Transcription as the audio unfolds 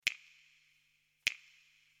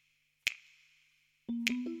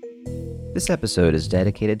This episode is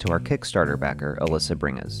dedicated to our Kickstarter backer, Alyssa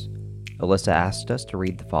Bringas. Alyssa asked us to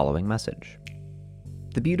read the following message.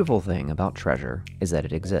 The beautiful thing about treasure is that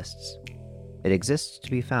it exists. It exists to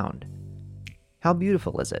be found. How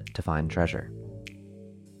beautiful is it to find treasure?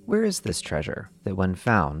 Where is this treasure that when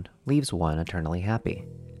found leaves one eternally happy?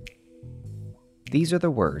 These are the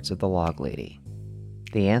words of the Log Lady.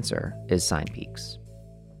 The answer is Sign Peaks.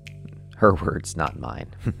 Her words, not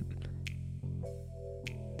mine.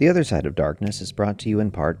 The Other Side of Darkness is brought to you in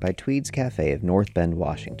part by Tweed's Cafe of North Bend,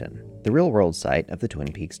 Washington, the real-world site of the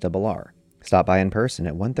Twin Peaks RR. Stop by in person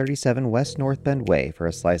at 137 West North Bend Way for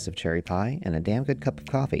a slice of cherry pie and a damn good cup of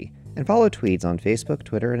coffee, and follow Tweeds on Facebook,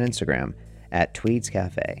 Twitter, and Instagram at Tweed's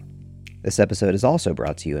Cafe. This episode is also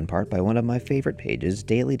brought to you in part by one of my favorite pages,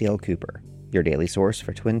 Daily Dale Cooper, your daily source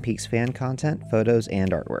for Twin Peaks fan content, photos, and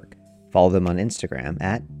artwork. Follow them on Instagram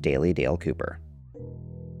at Daily Dale Cooper.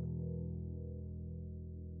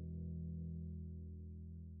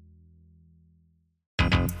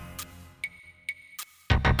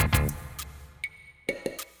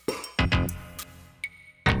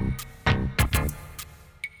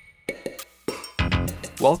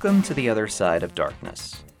 Welcome to The Other Side of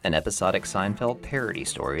Darkness, an episodic Seinfeld parody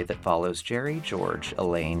story that follows Jerry, George,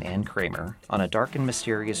 Elaine, and Kramer on a dark and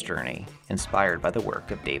mysterious journey inspired by the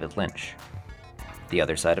work of David Lynch. The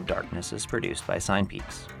Other Side of Darkness is produced by Sign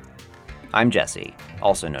Peaks. I'm Jesse,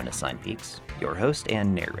 also known as Sign Peaks, your host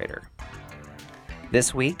and narrator.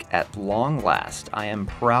 This week, at long last, I am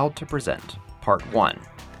proud to present Part 1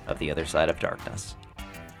 of The Other Side of Darkness.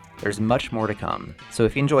 There's much more to come, so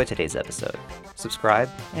if you enjoyed today's episode, subscribe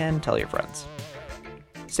and tell your friends.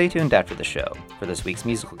 Stay tuned after the show for this week's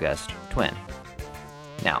musical guest, Twin.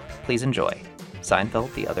 Now, please enjoy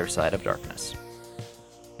Seinfeld: The Other Side of Darkness.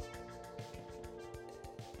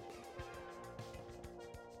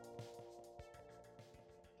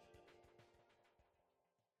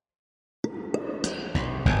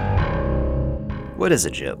 What is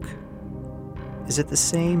a joke? Is it the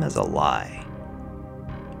same as a lie?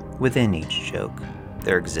 Within each joke,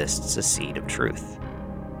 there exists a seed of truth.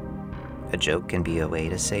 A joke can be a way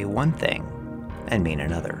to say one thing and mean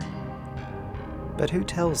another. But who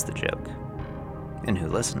tells the joke? And who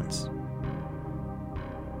listens?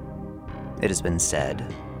 It has been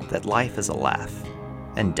said that life is a laugh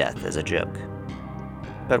and death is a joke.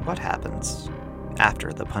 But what happens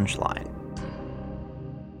after the punchline?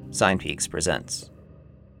 Sign Peaks presents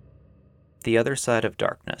The Other Side of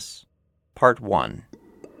Darkness, Part 1.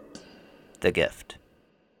 The Gift.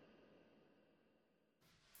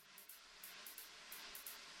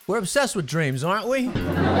 We're obsessed with dreams, aren't we?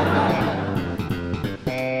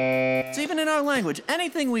 It's even in our language.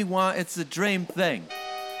 Anything we want, it's the dream thing.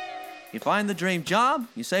 You find the dream job,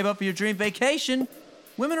 you save up for your dream vacation.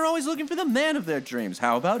 Women are always looking for the man of their dreams.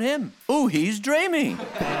 How about him? Ooh, he's dreamy.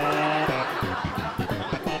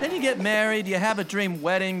 Then you get married, you have a dream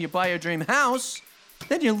wedding, you buy your dream house,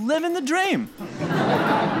 then you live in the dream.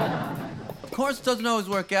 Of course, it doesn't always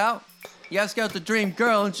work out. You ask out the dream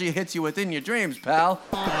girl and she hits you within your dreams, pal.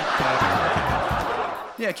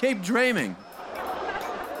 Yeah, keep dreaming.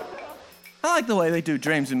 I like the way they do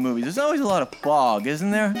dreams in movies. There's always a lot of fog,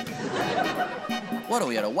 isn't there? What are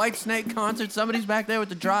we at, a Whitesnake concert? Somebody's back there with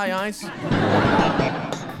the dry ice?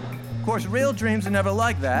 Of course, real dreams are never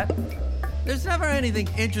like that. There's never anything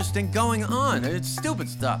interesting going on. It's stupid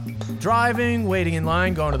stuff. Driving, waiting in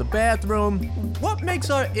line, going to the bathroom. What makes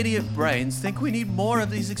our idiot brains think we need more of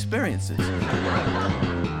these experiences?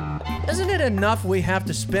 Isn't it enough we have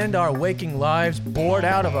to spend our waking lives bored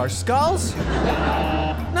out of our skulls?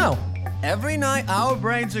 No. Every night our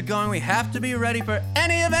brains are going, we have to be ready for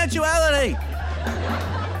any eventuality.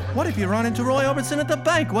 What if you run into Roy Orbison at the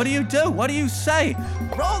bank? What do you do? What do you say?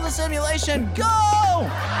 Roll the simulation, go!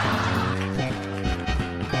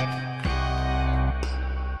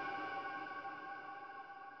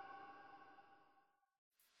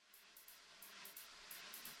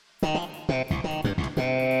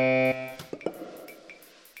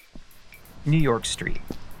 New York Street.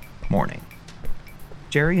 Morning.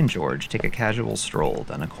 Jerry and George take a casual stroll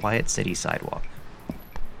down a quiet city sidewalk.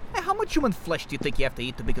 Hey, how much human flesh do you think you have to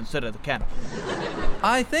eat to be considered a cannibal?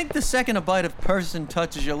 I think the second a bite of person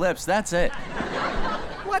touches your lips, that's it.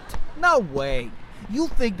 What? No way. You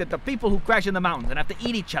think that the people who crash in the mountains and have to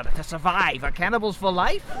eat each other to survive are cannibals for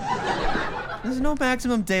life? There's no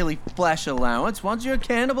maximum daily flesh allowance. Once you're a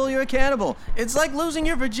cannibal, you're a cannibal. It's like losing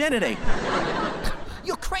your virginity.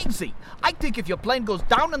 You're crazy. I think if your plane goes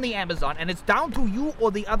down in the Amazon and it's down to you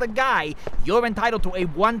or the other guy, you're entitled to a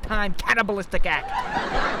one-time cannibalistic act.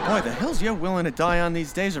 Boy, the hills you're willing to die on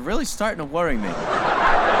these days are really starting to worry me.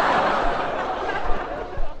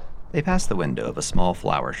 They pass the window of a small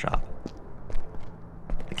flower shop.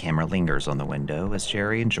 The camera lingers on the window as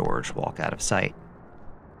Jerry and George walk out of sight.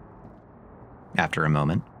 After a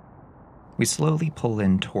moment, we slowly pull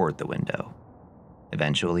in toward the window,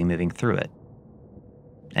 eventually moving through it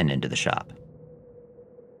and into the shop.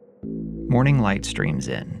 Morning light streams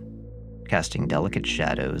in, casting delicate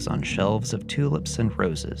shadows on shelves of tulips and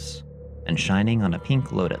roses, and shining on a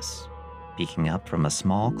pink lotus peeking up from a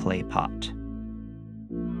small clay pot.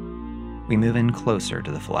 We move in closer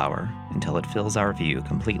to the flower until it fills our view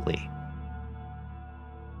completely.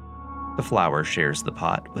 The flower shares the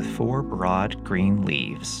pot with 4 broad green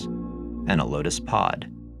leaves and a lotus pod,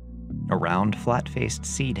 a round flat-faced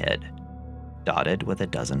seed head, dotted with a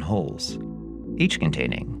dozen holes, each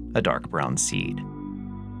containing a dark brown seed.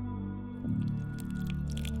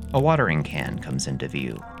 A watering can comes into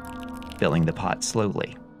view, filling the pot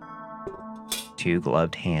slowly. 2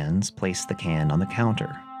 gloved hands place the can on the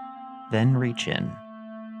counter, then reach in,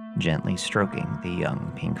 gently stroking the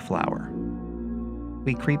young pink flower.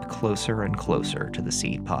 We creep closer and closer to the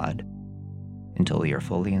seed pod until we are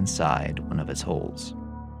fully inside one of its holes.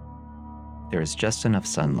 There is just enough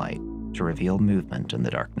sunlight to reveal movement in the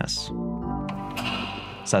darkness.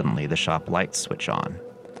 Suddenly, the shop lights switch on.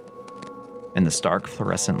 In the stark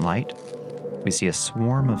fluorescent light, we see a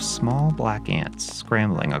swarm of small black ants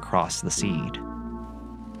scrambling across the seed,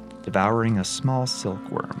 devouring a small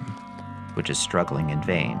silkworm, which is struggling in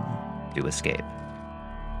vain to escape.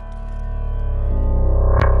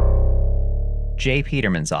 J.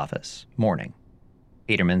 Peterman's office, morning.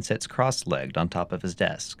 Peterman sits cross-legged on top of his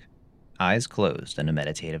desk, eyes closed in a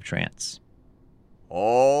meditative trance.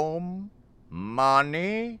 Om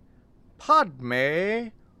Mani Padme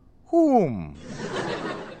Hum.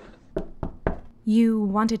 You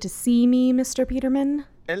wanted to see me, Mr. Peterman?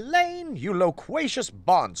 Elaine, you loquacious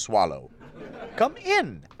barn swallow. Come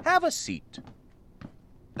in, have a seat.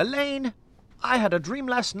 Elaine, I had a dream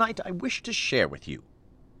last night I wish to share with you.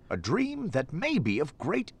 A dream that may be of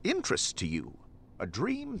great interest to you. A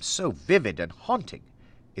dream so vivid and haunting,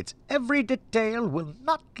 its every detail will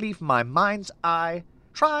not leave my mind's eye,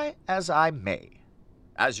 try as I may.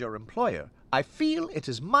 As your employer, I feel it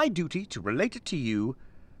is my duty to relate it to you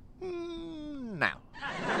now.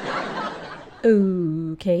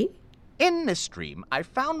 Okay. In this dream, I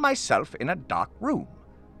found myself in a dark room.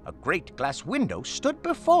 A great glass window stood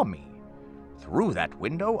before me. Through that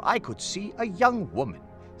window, I could see a young woman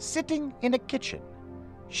sitting in a kitchen,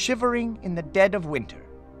 shivering in the dead of winter,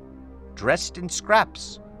 dressed in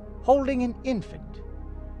scraps, holding an infant.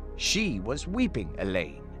 She was weeping,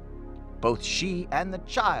 Elaine. Both she and the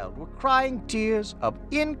child were crying tears of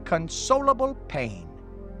inconsolable pain.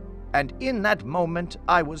 And in that moment,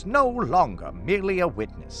 I was no longer merely a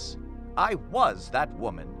witness. I was that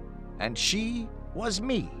woman, and she was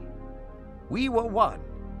me. We were one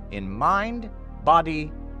in mind,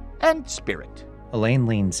 body, and spirit. Elaine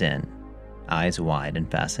leans in, eyes wide in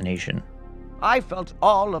fascination. I felt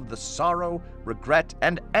all of the sorrow, regret,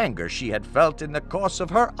 and anger she had felt in the course of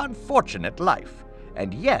her unfortunate life.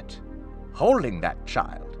 And yet, holding that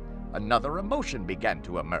child, another emotion began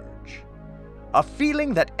to emerge. A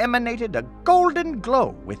feeling that emanated a golden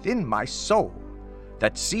glow within my soul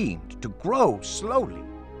that seemed to grow slowly,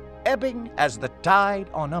 ebbing as the tide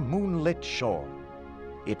on a moonlit shore.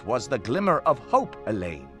 It was the glimmer of hope,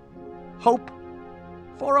 Elaine. Hope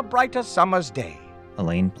for a brighter summer's day.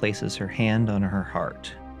 Elaine places her hand on her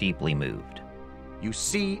heart, deeply moved. You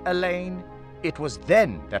see, Elaine, it was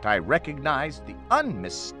then that I recognized the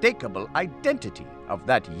unmistakable identity of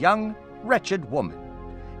that young, wretched woman.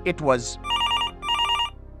 It was...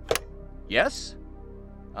 Yes?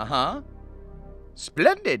 Uh-huh.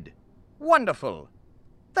 Splendid. Wonderful.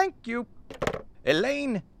 Thank you.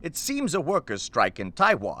 Elaine, it seems a workers' strike in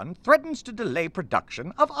Taiwan threatens to delay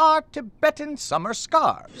production of our Tibetan summer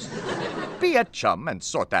scarves. Be a chum and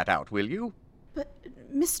sort that out, will you? But,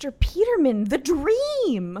 Mr. Peterman, the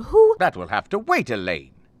dream! Who... That will have to wait,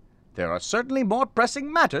 Elaine. There are certainly more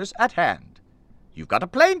pressing matters at hand. You've got a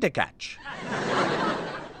plane to catch.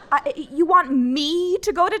 You want me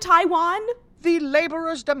to go to Taiwan? The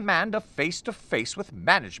laborers demand a face-to-face with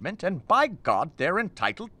management, and by God, they're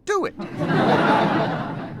entitled to it.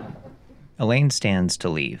 Elaine stands to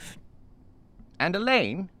leave. And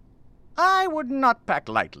Elaine, I would not pack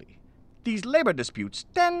lightly. These labor disputes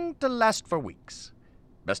tend to last for weeks.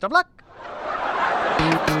 Best of luck.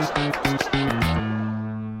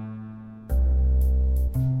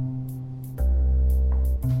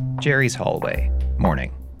 Jerry's hallway,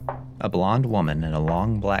 morning. A blonde woman in a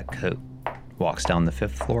long black coat walks down the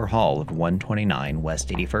 5th floor hall of 129 West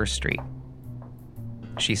 81st Street.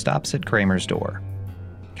 She stops at Kramer's door,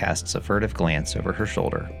 casts a furtive glance over her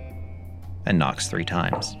shoulder, and knocks 3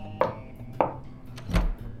 times.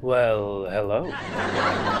 Well, hello.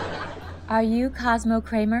 Are you Cosmo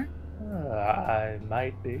Kramer? I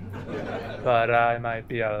might be, but I might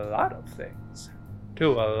be a lot of things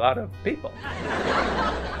to a lot of people.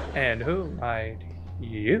 And who might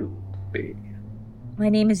you be? My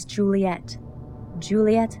name is Juliet.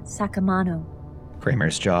 Juliet Sacamano.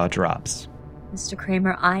 Kramer's jaw drops. Mr.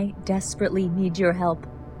 Kramer, I desperately need your help.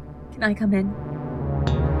 Can I come in?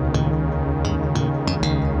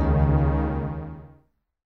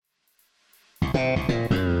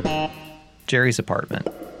 Jerry's apartment.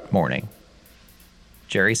 Morning.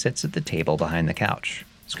 Jerry sits at the table behind the couch,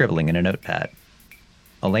 scribbling in a notepad.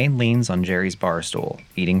 Elaine leans on Jerry's bar stool,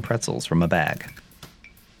 eating pretzels from a bag.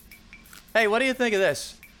 Hey, what do you think of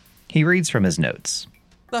this? He reads from his notes.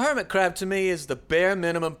 The hermit crab to me is the bare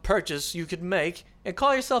minimum purchase you could make and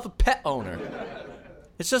call yourself a pet owner.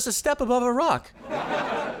 It's just a step above a rock.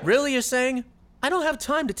 Really, you're saying? I don't have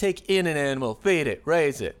time to take in an animal, feed it,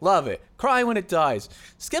 raise it, love it, cry when it dies.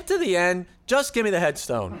 Skip to the end, just give me the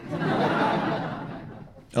headstone.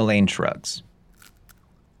 Elaine shrugs.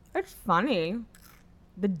 It's funny.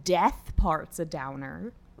 The death part's a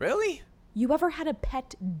downer. Really? You ever had a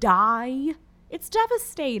pet die? It's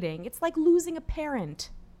devastating. It's like losing a parent.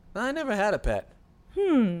 I never had a pet.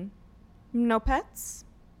 No pets?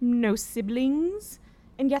 No siblings?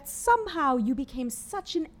 And yet somehow you became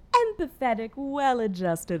such an empathetic,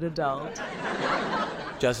 well-adjusted adult.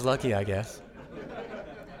 Just lucky, I guess.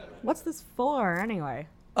 What's this for, anyway?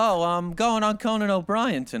 Oh, I'm going on Conan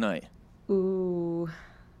O'Brien tonight. Ooh,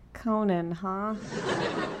 Conan, huh?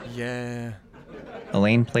 Yeah.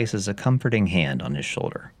 Elaine places a comforting hand on his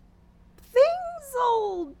shoulder.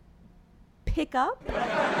 Things'll pick up.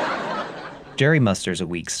 Jerry musters a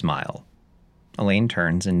weak smile. Elaine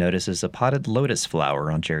turns and notices a potted lotus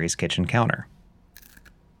flower on Jerry's kitchen counter.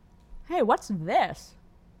 Hey, what's this?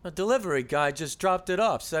 A delivery guy just dropped it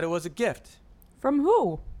off, said it was a gift. From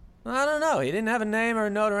who? I don't know, he didn't have a name or a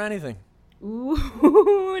note or anything.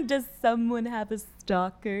 Ooh, does someone have a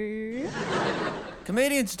stalker?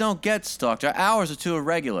 Comedians don't get stalked, our hours are too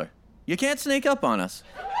irregular. You can't sneak up on us.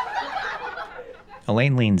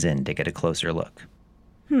 Elaine leans in to get a closer look.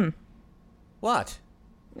 What?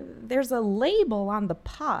 There's a label on the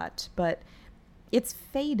pot, but it's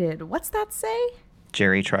faded. What's that say?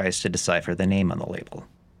 Jerry tries to decipher the name on the label.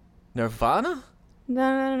 Nirvana?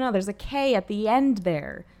 No. There's a K at the end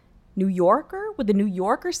there. New Yorker? Would the New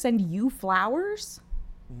Yorker send you flowers?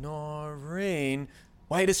 Noreen.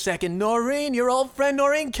 Wait a second, Noreen, your old friend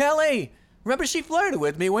Noreen Kelly. Remember she flirted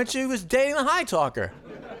with me when she was dating the high talker.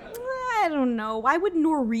 I don't know. Why would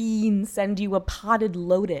Noreen send you a potted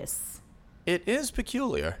lotus? It is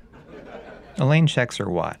peculiar. Elaine checks her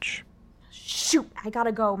watch. Shoot, I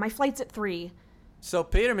gotta go. My flight's at 3. So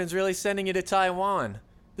Peterman's really sending you to Taiwan.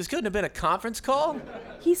 This couldn't have been a conference call?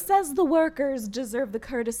 He says the workers deserve the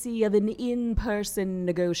courtesy of an in-person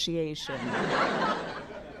negotiation.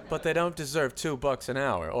 But they don't deserve $2 an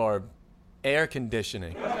hour, or air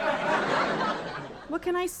conditioning. What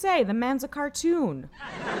can I say? The man's a cartoon.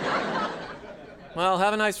 Well,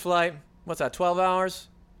 have a nice flight. What's that, 12 hours?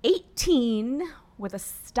 18 with a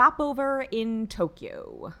stopover in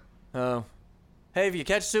Tokyo. Oh. Hey, if you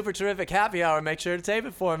catch Super Terrific Happy Hour, make sure to tape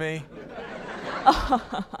it for me.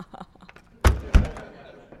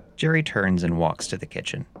 Jerry turns and walks to the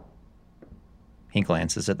kitchen. He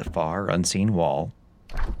glances at the far, unseen wall,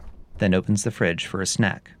 then opens the fridge for a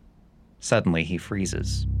snack. Suddenly, he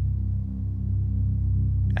freezes.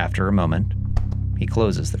 After a moment, he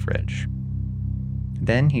closes the fridge.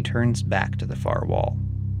 Then he turns back to the far wall,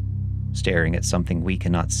 staring at something we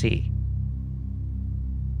cannot see.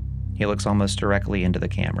 He looks almost directly into the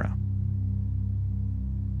camera.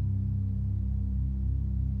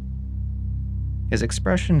 His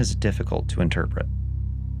expression is difficult to interpret.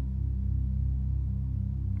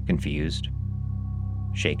 Confused,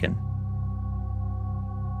 shaken,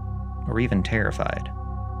 or even terrified.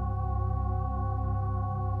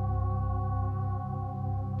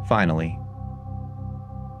 Finally,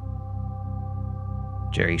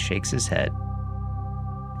 Jerry shakes his head,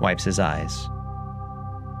 wipes his eyes,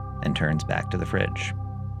 and turns back to the fridge.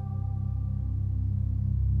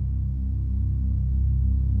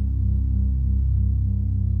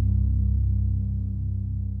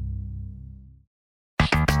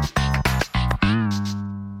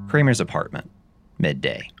 Kramer's apartment,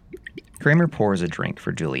 midday. Kramer pours a drink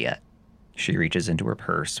for Juliet. She reaches into her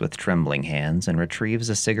purse with trembling hands and retrieves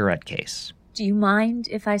a cigarette case. Do you mind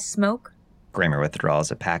if I smoke? Kramer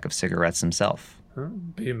withdraws a pack of cigarettes himself.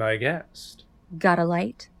 Be my guest. Got a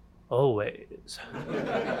light? Always.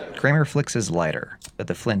 Kramer flicks his lighter, but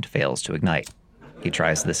the flint fails to ignite. He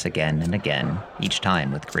tries this again and again, each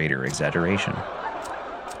time with greater exaggeration.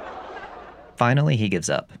 Finally, he gives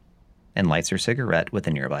up and lights her cigarette with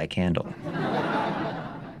a nearby candle.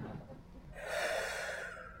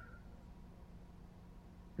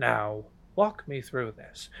 Now, walk me through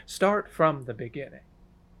this. Start from the beginning.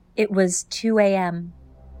 It was 2 a.m.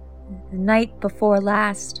 The night before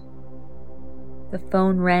last. The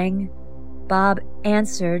phone rang. Bob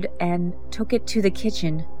answered and took it to the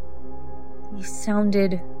kitchen. He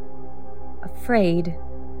sounded afraid.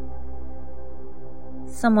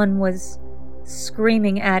 Someone was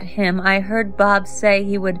screaming at him. I heard Bob say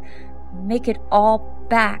he would make it all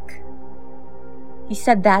back. He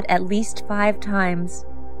said that at least 5 times.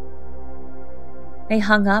 They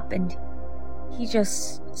hung up and he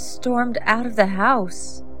just stormed out of the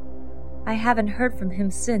house. I haven't heard from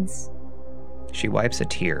him since. She wipes a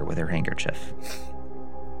tear with her handkerchief.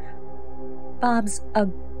 Bob's a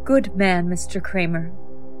good man, Mr. Kramer.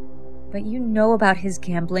 But you know about his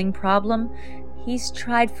gambling problem. He's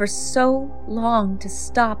tried for so long to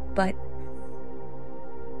stop, but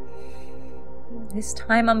this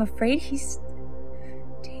time I'm afraid he's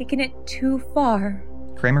taken it too far.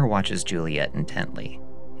 Kramer watches Juliet intently.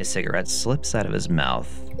 His cigarette slips out of his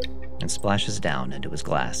mouth and splashes down into his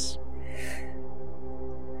glass.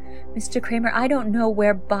 Mr. Kramer, I don't know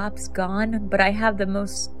where Bob's gone, but I have the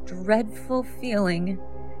most dreadful feeling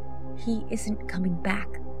he isn't coming back.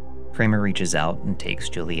 Kramer reaches out and takes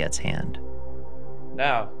Juliet's hand.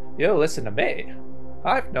 Now, you listen to me.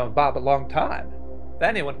 I've known Bob a long time. If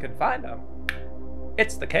anyone can find him,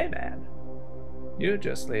 it's the K-Man. You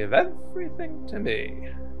just leave everything to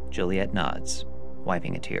me. Juliet nods,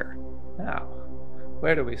 wiping a tear. Now,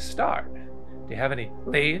 where do we start? Do you have any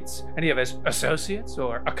leads? Any of his associates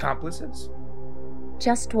or accomplices?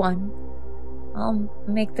 Just one. I'll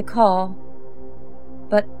make the call.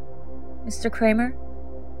 But, Mr. Kramer?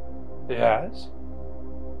 Yes?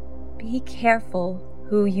 Be careful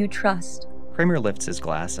who you trust. Kramer lifts his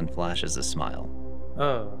glass and flashes a smile.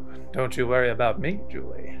 Oh, don't you worry about me,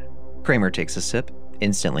 Julie. Kramer takes a sip,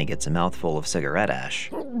 instantly gets a mouthful of cigarette ash,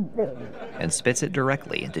 and spits it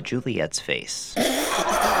directly into Juliet's face.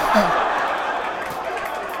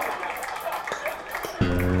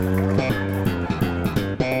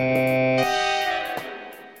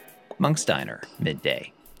 Monk's Diner,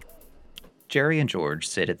 midday. Jerry and George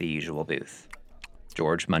sit at the usual booth.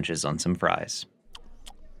 George munches on some fries.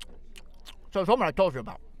 So it's woman I told you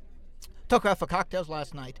about. Took her for cocktails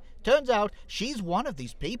last night. Turns out she's one of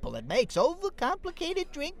these people that makes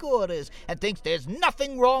overcomplicated drink orders and thinks there's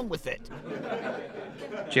nothing wrong with it.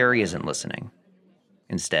 Jerry isn't listening.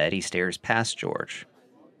 Instead, he stares past George,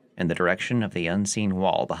 in the direction of the unseen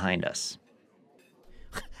wall behind us.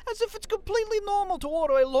 As if it's completely normal to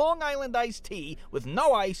order a Long Island iced tea with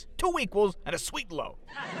no ice, 2 equals, and a sweet low.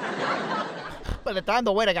 By the time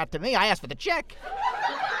the waiter got to me, I asked for the check.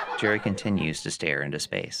 Jerry continues to stare into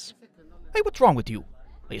space. Hey, what's wrong with you?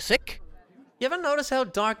 Are you sick? You ever notice how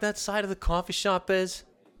dark that side of the coffee shop is?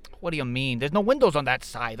 What do you mean? There's no windows on that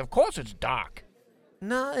side. Of course it's dark.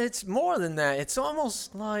 No, it's more than that. It's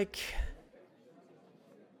almost like...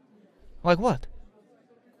 Like what?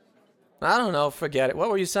 I don't know, forget it.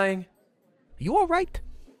 What were you saying? You all right?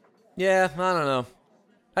 Yeah, I don't know.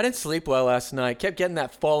 I didn't sleep well last night. Kept getting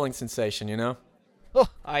that falling sensation, you know? Oh,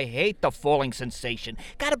 I hate the falling sensation.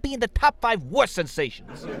 Gotta be in the top 5 worst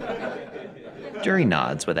sensations. Jerry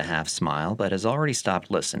nods with a half smile, but has already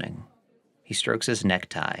stopped listening. He strokes his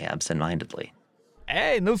necktie absent-mindedly.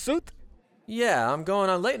 Hey, new suit? Yeah, I'm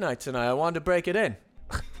going on late night tonight. I wanted to break it in.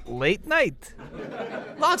 Late night?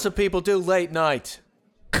 Lots of people do late night.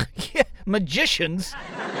 Yeah, magicians.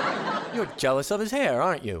 You're jealous of his hair,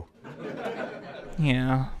 aren't you?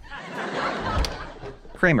 Yeah.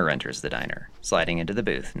 Kramer enters the diner, sliding into the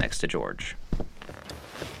booth next to George.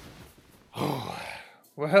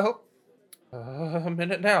 Well, a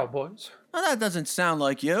minute now, boys. Well, that doesn't sound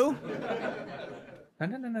like you.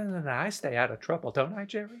 No. I stay out of trouble, don't I,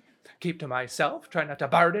 Jerry? Keep to myself, try not to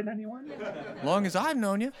burden anyone. Long as I've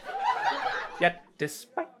known you. Yet,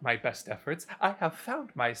 despite my best efforts, I have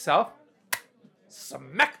found myself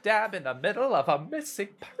smack dab in the middle of a missing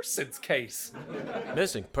persons case.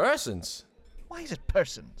 Missing persons? Why is it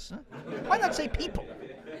persons? Huh? Why not say people?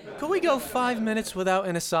 Could we go 5 minutes without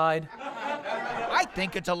an aside? I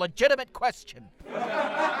think it's a legitimate question.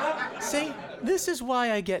 See, this is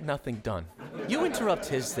why I get nothing done. You interrupt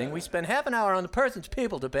his thing, we spend half an hour on the persons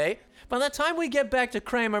people debate. By the time we get back to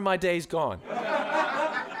Kramer, my day's gone.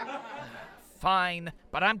 Fine,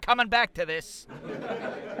 but I'm coming back to this.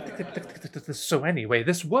 I think So anyway,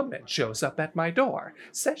 this woman shows up at my door,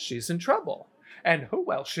 says she's in trouble. And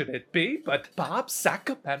who else should it be but Bob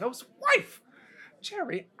Sacrameno's wife?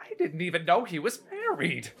 Jerry, I didn't even know he was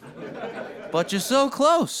married. But you're so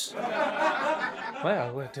close.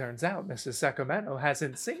 Well, it turns out Mrs. Sacramento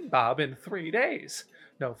hasn't seen Bob in 3 days.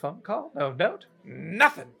 No phone call, no note,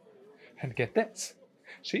 nothing. And get this,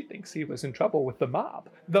 she thinks he was in trouble with the mob.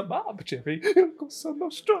 The mob, Jerry. Il Cosa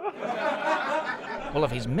Nostra. Well,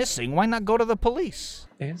 if he's missing, why not go to the police?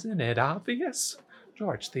 Isn't it obvious?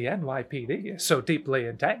 George, the NYPD is so deeply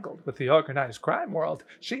entangled with the organized crime world,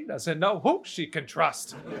 she doesn't know who she can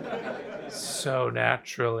trust. So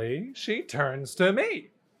naturally, she turns to me.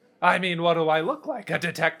 I mean, what do I look like, a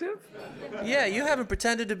detective? Yeah, you haven't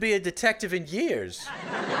pretended to be a detective in years.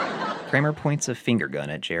 Kramer points a finger gun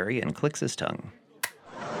at Jerry and clicks his tongue.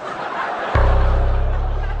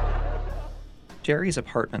 Jerry's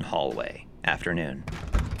apartment hallway, afternoon.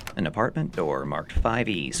 An apartment door marked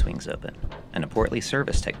 5E swings open, and a portly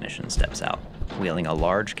service technician steps out, wheeling a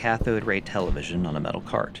large cathode ray television on a metal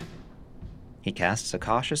cart. He casts a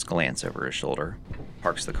cautious glance over his shoulder,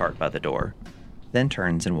 parks the cart by the door, then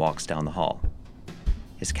turns and walks down the hall.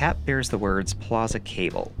 His cap bears the words Plaza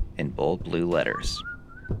Cable in bold blue letters.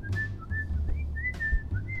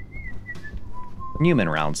 Newman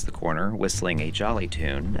rounds the corner, whistling a jolly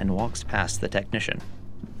tune, and walks past the technician.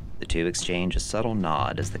 The two exchange a subtle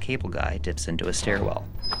nod as the cable guy dips into a stairwell.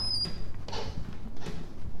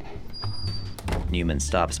 Newman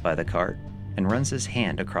stops by the cart and runs his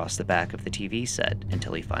hand across the back of the TV set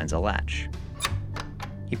until he finds a latch.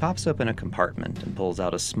 He pops open a compartment and pulls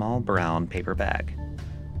out a small brown paper bag.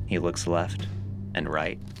 He looks left and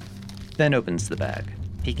right, then opens the bag,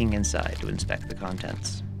 peeking inside to inspect the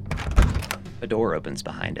contents. A door opens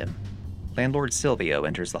behind him. Landlord Silvio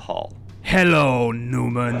enters the hall. Hello,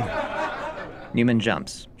 Newman. Newman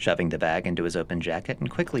jumps, shoving the bag into his open jacket and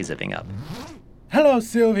quickly zipping up. Hello,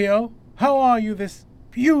 Silvio. How are you this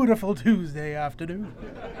beautiful Tuesday afternoon?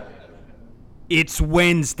 It's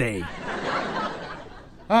Wednesday.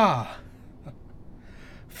 Ah,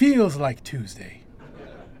 feels like Tuesday.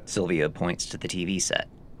 Silvio points to the TV set.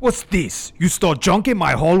 What's this? You store junk in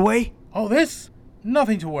my hallway? Oh, this?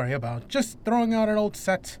 Nothing to worry about. Just throwing out an old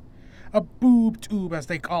set. A boob tube, as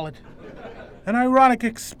they call it. An ironic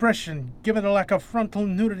expression, given the lack of frontal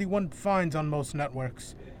nudity one finds on most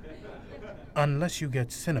networks. Unless you get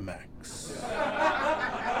Cinemax.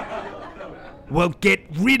 Well, get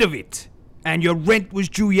rid of it. And your rent was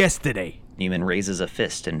due yesterday. Newman raises a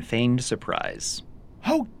fist in feigned surprise.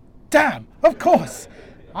 Oh, damn! Of course!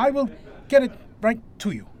 I will get it right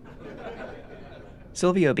to you.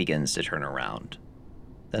 Silvio begins to turn around,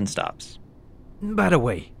 then stops. By the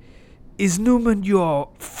way, is Newman your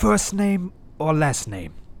first name or last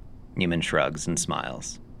name? Newman shrugs and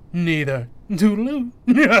smiles. Neither. Toodaloo.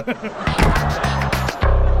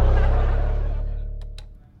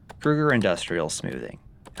 Kruger Industrial Smoothing.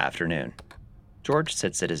 Afternoon. George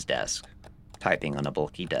sits at his desk, typing on a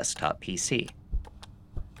bulky desktop PC.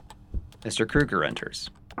 Mr. Kruger enters.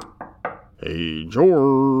 Hey,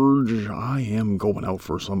 George, I am going out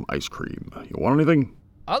for some ice cream. You want anything?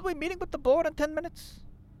 Aren't we meeting with the board in 10 minutes?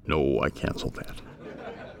 No, I canceled that.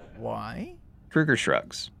 Why? Kruger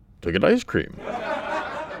shrugs. To get ice cream.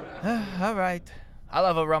 All right. I'll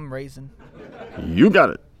have a rum raisin. You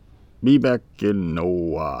got it. Be back in,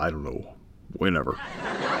 I don't know, whenever.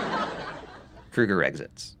 Kruger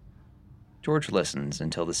exits. George listens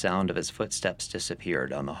until the sound of his footsteps disappear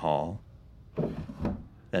down the hall,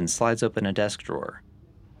 then slides open a desk drawer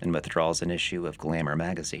and withdraws an issue of Glamour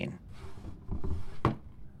magazine.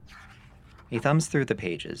 He thumbs through the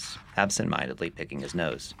pages, absent-mindedly picking his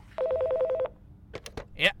nose.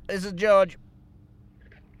 Yeah, this is George.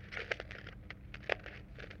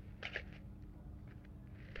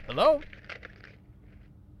 Hello?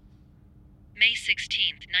 May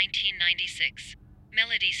 16th, 1996.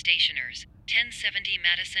 Melody Stationers, 1070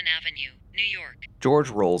 Madison Avenue, New York. George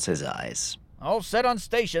rolls his eyes. All set on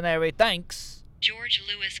stationery, thanks. George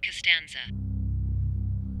Louis Costanza.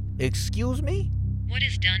 Excuse me? What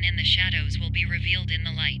is done in the shadows will be revealed in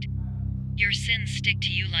the light. Your sins stick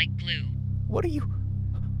to you like glue. What are you...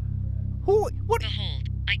 Who... What... Behold,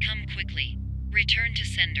 I come quickly. Return to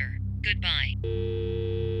sender. Goodbye.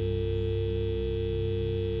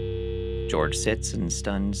 George sits in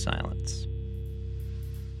stunned silence.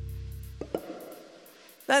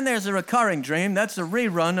 Then there's a recurring dream that's a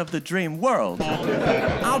rerun of the dream world.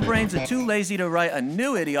 Our brains are too lazy to write a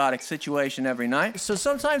new idiotic situation every night, so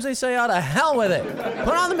sometimes they say, "Oh, to hell with it.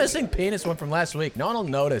 Put on the missing penis one from last week. No one will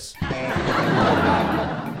notice."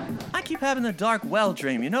 I keep having the dark well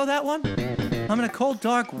dream. You know that one? I'm in a cold,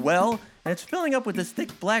 dark well, and it's filling up with this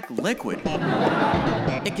thick black liquid.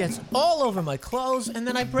 It gets all over my clothes, and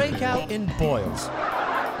then I break out in boils.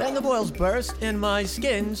 Then the boils burst, and my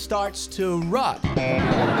skin starts to rot.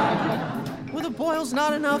 Were the boils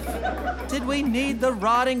not enough? Did we need the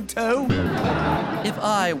rotting too? If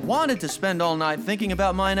I wanted to spend all night thinking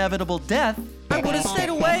about my inevitable death, I would have stayed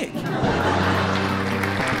awake.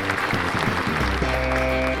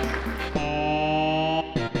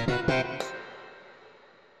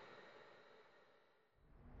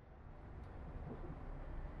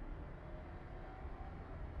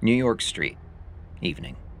 New York Street,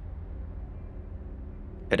 evening.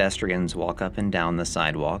 Pedestrians walk up and down the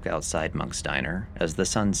sidewalk outside Monk's Diner as the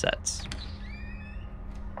sun sets.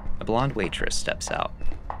 A blonde waitress steps out,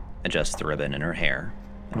 adjusts the ribbon in her hair,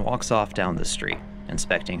 and walks off down the street,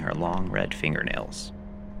 inspecting her long red fingernails.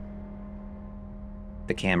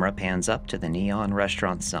 The camera pans up to the neon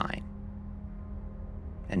restaurant sign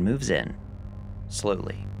and moves in,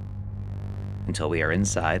 slowly, until we are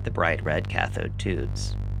inside the bright red cathode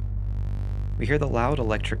tubes. We hear the loud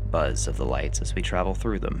electric buzz of the lights as we travel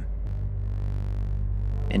through them,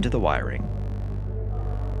 into the wiring,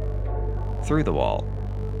 through the wall,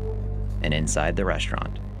 and inside the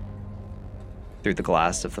restaurant. Through the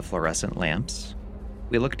glass of the fluorescent lamps,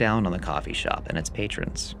 we look down on the coffee shop and its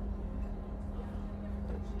patrons.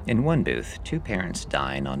 In one booth, two parents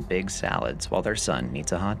dine on big salads while their son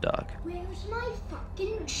eats a hot dog. Where's my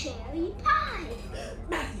fucking cherry pie?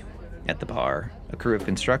 Matthew! At the bar, a crew of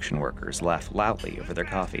construction workers laugh loudly over their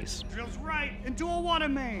coffees. Drills right into a water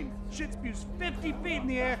main. Shit spews 50 feet in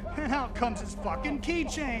the air, and out comes his fucking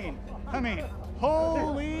keychain. I mean,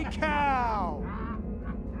 holy cow!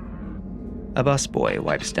 A busboy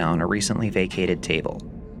wipes down a recently vacated table,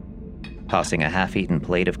 tossing a half-eaten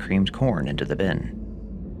plate of creamed corn into the bin.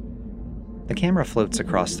 The camera floats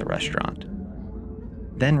across the restaurant,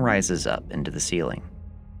 then rises up into the ceiling.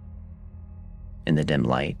 In the dim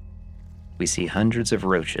light, we see hundreds of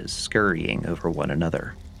roaches scurrying over one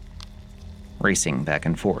another, racing back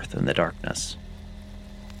and forth in the darkness.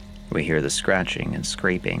 We hear the scratching and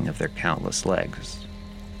scraping of their countless legs,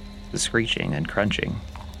 the screeching and crunching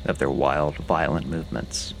of their wild, violent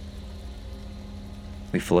movements.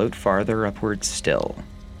 We float farther upwards still,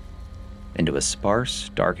 into a sparse,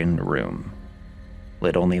 darkened room,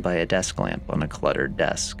 lit only by a desk lamp on a cluttered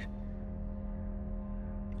desk.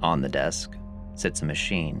 On the desk sits a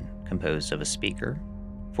machine composed of a speaker,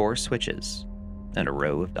 4 switches, and a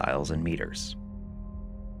row of dials and meters.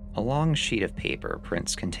 A long sheet of paper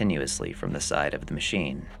prints continuously from the side of the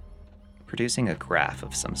machine, producing a graph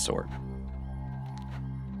of some sort.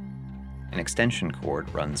 An extension cord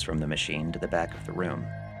runs from the machine to the back of the room,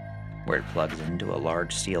 where it plugs into a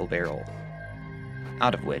large steel barrel,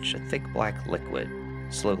 out of which a thick black liquid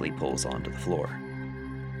slowly pulls onto the floor.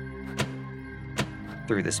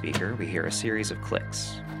 Through the speaker, we hear a series of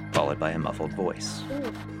clicks, followed by a muffled voice.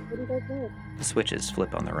 The switches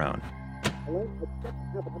flip on their own.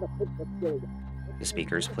 The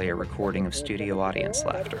speakers play a recording of studio audience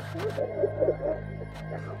laughter.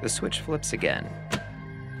 The switch flips again,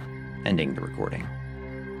 ending the recording.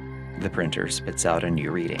 The printer spits out a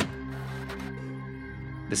new reading.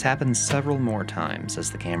 This happens several more times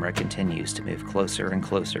as the camera continues to move closer and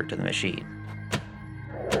closer to the machine.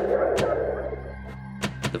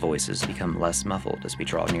 The voices become less muffled as we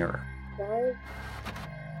draw nearer. Guys,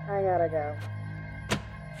 I gotta go.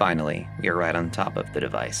 Finally, we are right on top of the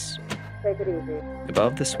device. Take it easy.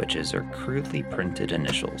 Above the switches are crudely printed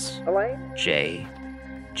initials: Elaine? J,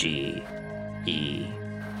 G, E,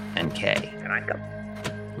 and K. Can I come?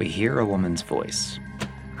 We hear a woman's voice.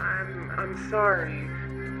 I'm sorry.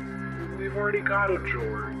 We've already got a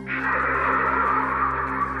George.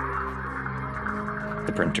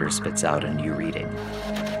 The printer spits out a new reading.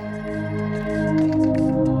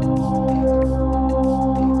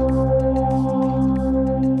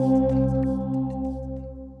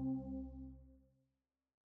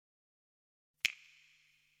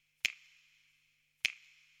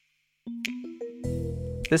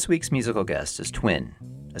 This week's musical guest is Twin,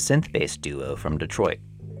 a synth-based duo from Detroit.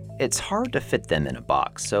 It's hard to fit them in a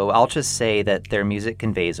box, so I'll just say that their music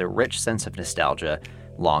conveys a rich sense of nostalgia,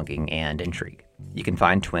 longing, and intrigue. You can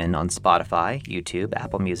find Twin on Spotify, YouTube,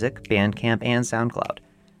 Apple Music, Bandcamp, and SoundCloud.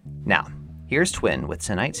 Now, here's Twin with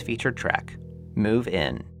tonight's featured track, Move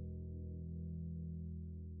In.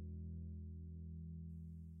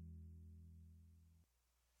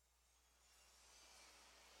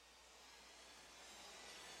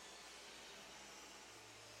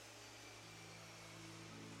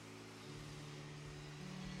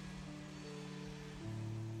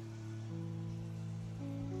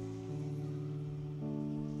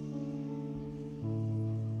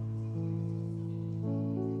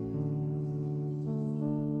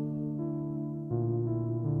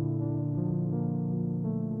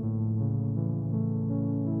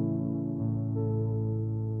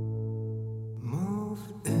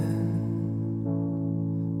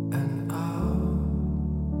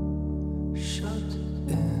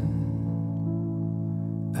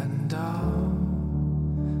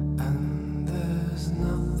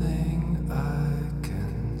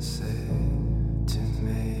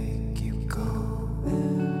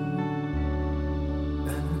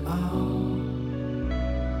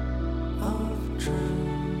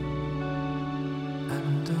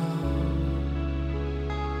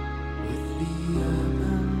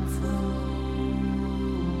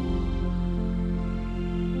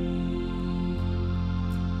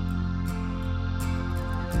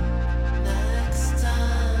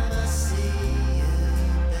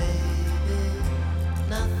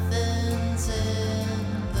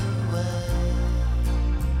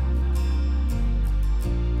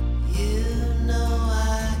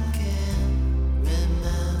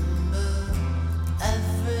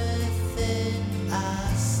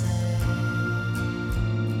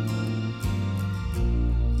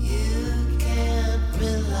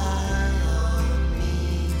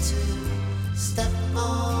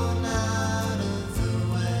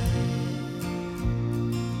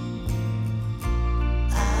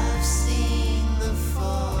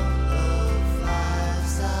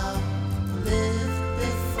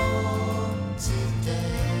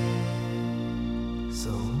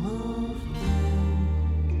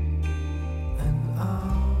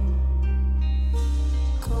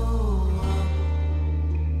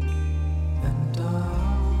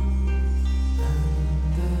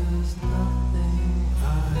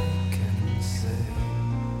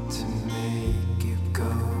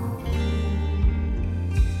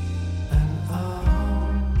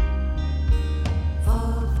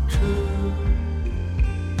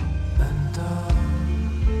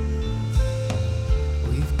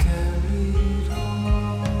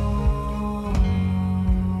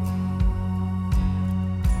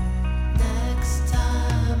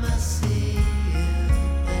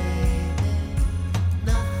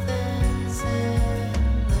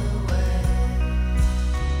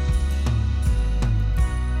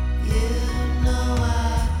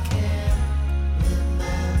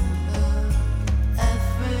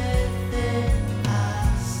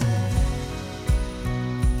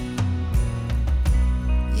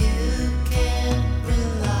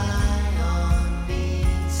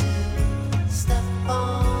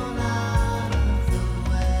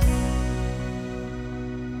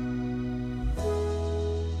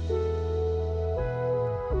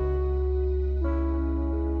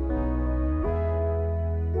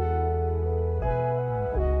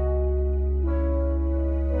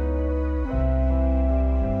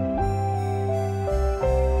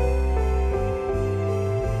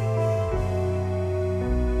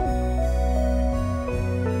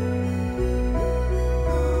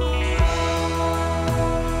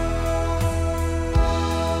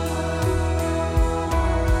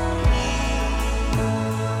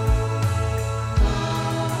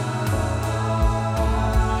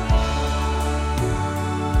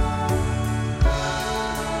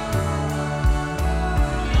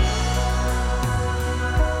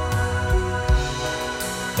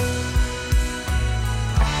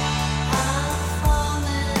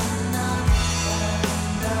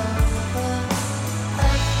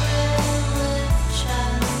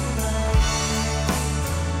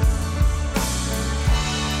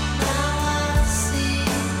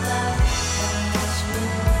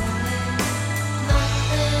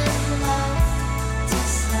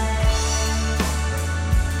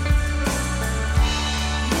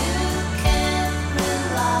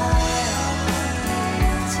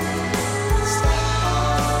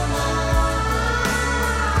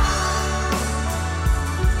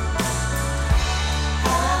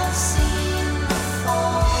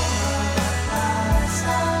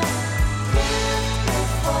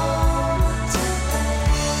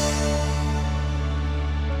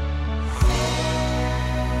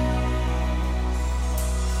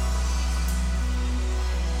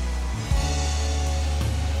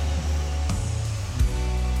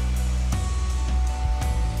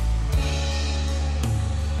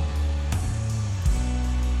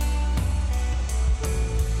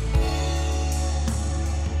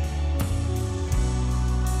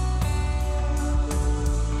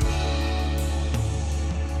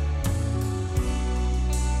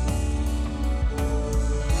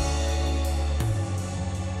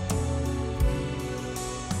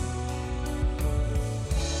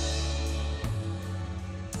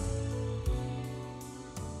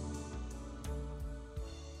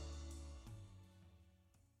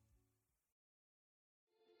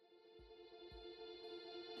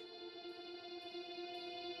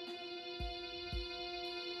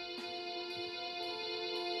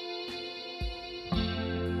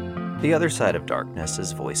 The Other Side of Darkness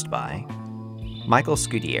is voiced by Michael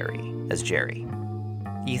Scudieri as Jerry,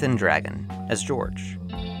 Ethan Dragon as George,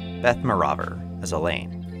 Beth Maraver as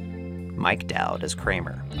Elaine, Mike Dowd as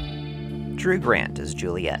Kramer, Drew Grant as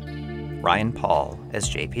Juliet, Ryan Paul as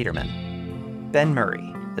Jay Peterman, Ben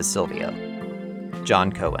Murray as Silvio,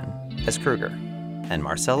 John Cohen as Kruger, and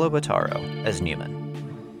Marcelo Bottaro as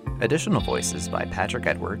Newman. Additional voices by Patrick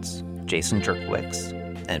Edwards, Jason Jerkwicks,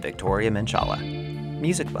 and Victoria Menchala.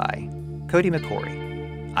 Music by Cody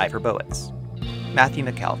McCory, Ivor Bowitz, Matthew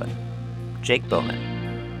McAlvin, Jake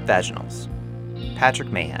Bowman, Vaginals, Patrick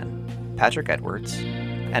Mahan, Patrick Edwards,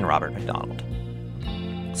 and Robert McDonald.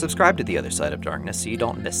 Subscribe to The Other Side of Darkness so you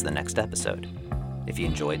don't miss the next episode. If you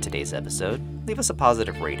enjoyed today's episode, leave us a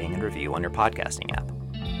positive rating and review on your podcasting app.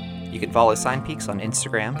 You can follow SignPeaks on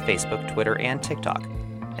Instagram, Facebook, Twitter, and TikTok,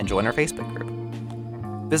 and join our Facebook group.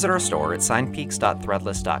 Visit our store at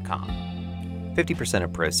signpeaks.threadless.com. 50%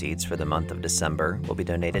 of proceeds for the month of December will be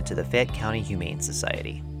donated to the Fayette County Humane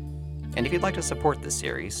Society. And if you'd like to support this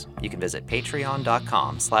series, you can visit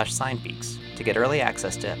patreon.com/signpeaks to get early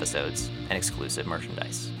access to episodes and exclusive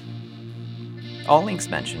merchandise. All links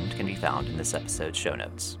mentioned can be found in this episode's show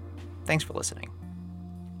notes. Thanks for listening.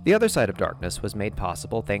 The Other Side of Darkness was made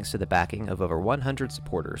possible thanks to the backing of over 100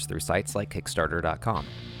 supporters through sites like Kickstarter.com.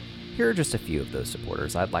 Here are just a few of those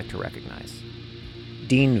supporters I'd like to recognize.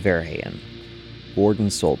 Dean Verheyen, Gordon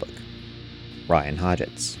Solbeck, Ryan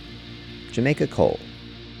Hodgetts, Jamaica Cole,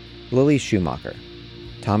 Lily Schumacher,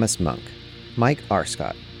 Thomas Monk, Mike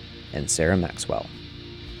Arscott, and Sarah Maxwell.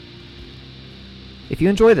 If you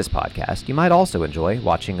enjoy this podcast, you might also enjoy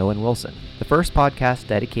Watching Owen Wilson, the first podcast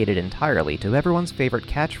dedicated entirely to everyone's favorite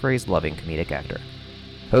catchphrase-loving comedic actor.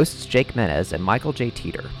 Hosts Jake Menez and Michael J.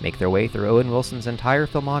 Teeter make their way through Owen Wilson's entire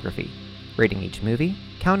filmography, rating each movie,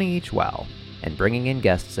 counting each wow, and bringing in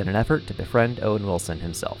guests in an effort to befriend Owen Wilson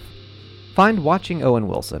himself. Find Watching Owen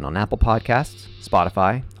Wilson on Apple Podcasts,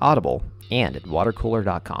 Spotify, Audible, and at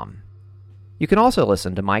watercooler.com. You can also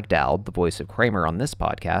listen to Mike Dowd, the voice of Kramer on this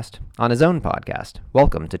podcast, on his own podcast,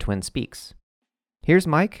 Welcome to Twin Speaks. Here's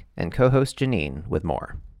Mike and co-host Janine with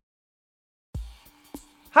more.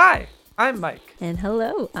 Hi, I'm Mike. And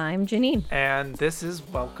hello, I'm Janine. And this is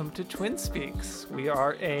Welcome to Twin Speaks. We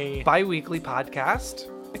are a bi-weekly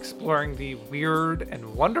podcast exploring the weird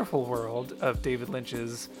and wonderful world of David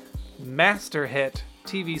Lynch's master hit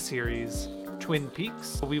TV series, Twin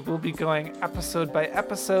Peaks. We will be going episode by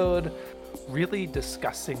episode, really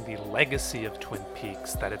discussing the legacy of Twin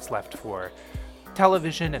Peaks that it's left for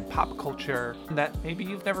television and pop culture that maybe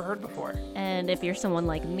you've never heard before. And if you're someone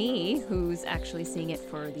like me who's actually seeing it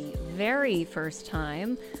for the very first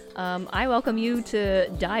time, I welcome you to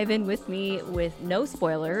dive in with me with no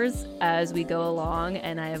spoilers as we go along,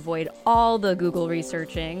 and I avoid all the Google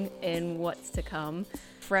researching in what's to come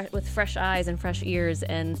with fresh eyes and fresh ears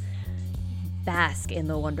and bask in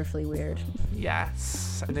the wonderfully weird.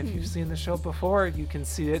 Yes, and if you've seen the show before, you can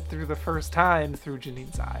see it through the first time through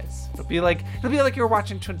Janine's eyes. It'll be like you're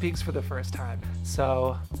watching Twin Peaks for the first time.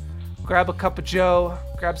 So grab a cup of joe,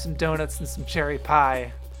 grab some donuts and some cherry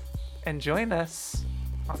pie, and join us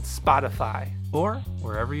on Spotify or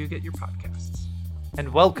wherever you get your podcasts.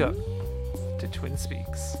 And welcome to Twin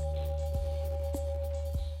Speaks.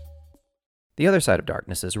 The Other Side of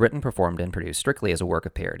Darkness is written, performed, and produced strictly as a work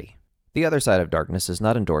of parody. The Other Side of Darkness is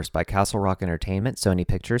not endorsed by Castle Rock Entertainment, Sony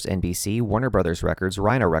Pictures, NBC, Warner Brothers Records,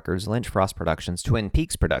 Rhino Records, Lynch Frost Productions, Twin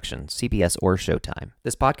Peaks Productions, CBS, or Showtime.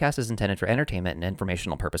 This podcast is intended for entertainment and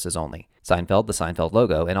informational purposes only. Seinfeld, the Seinfeld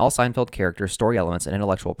logo, and all Seinfeld characters, story elements, and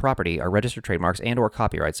intellectual property are registered trademarks and/or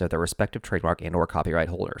copyrights of their respective trademark and/or copyright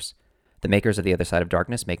holders. The makers of The Other Side of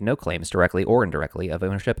Darkness make no claims, directly or indirectly, of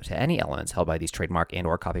ownership to any elements held by these trademark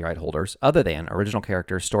and/or copyright holders, other than original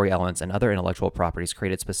characters, story elements, and other intellectual properties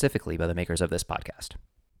created specifically by the makers of this podcast.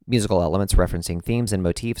 Musical elements referencing themes and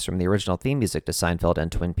motifs from the original theme music to Seinfeld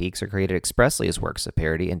and Twin Peaks are created expressly as works of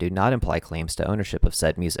parody and do not imply claims to ownership of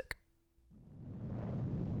said music.